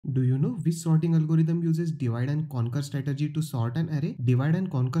Do you know which sorting algorithm uses divide and conquer strategy to sort an array? Divide and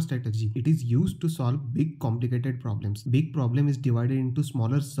conquer strategy. It is used to solve big complicated problems. Big problem is divided into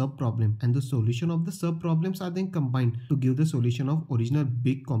smaller sub-problem and the solution of the sub-problems are then combined to give the solution of original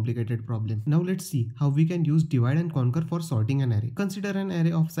big complicated problem. Now let's see how we can use divide and conquer for sorting an array. Consider an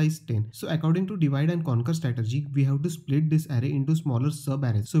array of size 10. So according to divide and conquer strategy, we have to split this array into smaller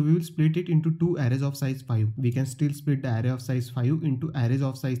sub-arrays. So we will split it into two arrays of size 5. We can still split the array of size 5 into arrays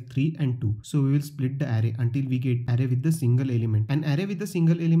of size 3 and 2. So we will split the array until we get array with the single element. An array with the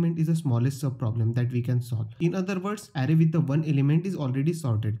single element is the smallest sub problem that we can solve. In other words, array with the one element is already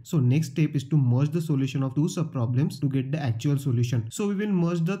sorted. So next step is to merge the solution of two sub problems to get the actual solution. So we will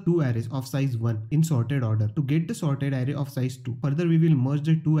merge the two arrays of size 1 in sorted order to get the sorted array of size 2. Further, we will merge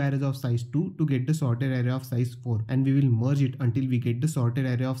the two arrays of size 2 to get the sorted array of size 4, and we will merge it until we get the sorted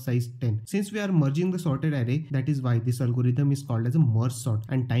array of size 10. Since we are merging the sorted array, that is why this algorithm is called as a merge sort,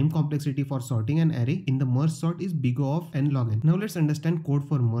 and time complexity for sorting an array in the merge sort is big O of nlogn. Now let's understand code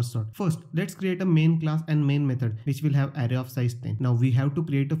for merge sort. First, let's create a main class and main method which will have array of size 10. Now we have to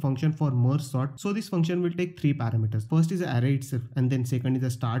create a function for merge sort. So this function will take three parameters. First is the array itself, and then second is the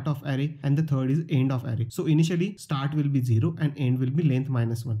start of array, and the third is end of array. So initially start will be 0 and end will be length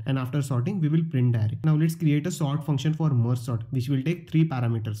 -1, and after sorting we will print the array. Now let's create a sort function for merge sort which will take three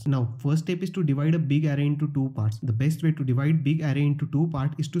parameters. Now first step is to divide a big array into two parts. The best way to divide big array into two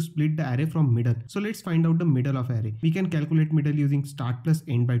parts is to split the array from middle. So let's find out the middle of array. We can calculate middle using start plus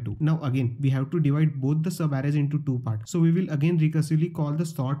end by 2. Now again we have to divide both the sub arrays into two parts. So we will again recursively call the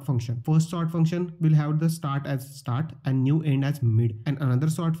sort function. First sort function will have the start as start and new end as mid, and another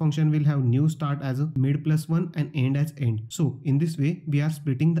sort function will have new start as a mid plus 1 and end as end. So in this way we are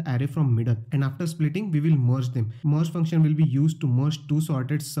splitting the array from middle, and after splitting we will merge them. Merge function will be used to merge two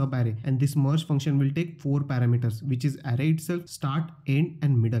sorted sub array, and this merge function will take four parameters, which is array itself, start, end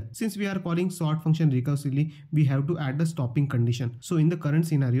and middle. Since we are calling sort function recursively, we have to add the stopping condition. So in the current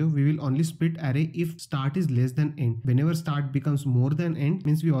scenario we will only split array if start is less than end. Whenever start becomes more than end,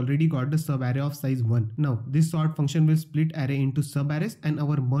 means we already got the sub array of size 1. Now this sort function will split array into sub arrays, and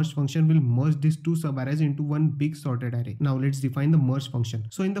our merge function will merge these two sub arrays into one big sorted array. Now let's define the merge function.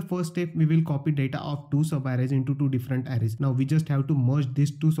 So in the first step we will copy data of two sub arrays into two different arrays. Now we just have to merge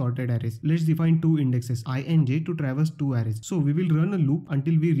these two sorted arrays. Let's define two indexes I and j to traverse two arrays. So we will run a loop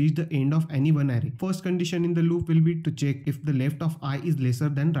until we reach the end of any one array. First condition in the loop will be to check if the left of I is lesser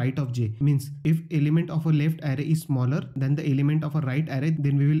than right of j. Means if element of a left array is smaller than the element of a right array,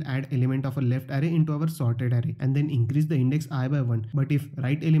 then we will add element of a left array into our sorted array and then increase the index I by 1. But if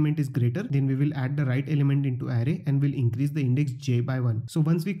right element is greater, then we will add the right element into array and will increase the index j by 1. So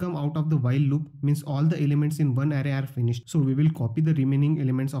once we come out of the while loop, means all the elements in one array are finished. So we will copy the remaining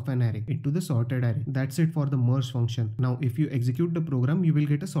elements of an array into the sorted array. That's it for the merge function. Now if you execute the program, you will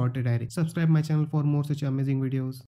get a sorted array. Subscribe my channel for more such amazing videos.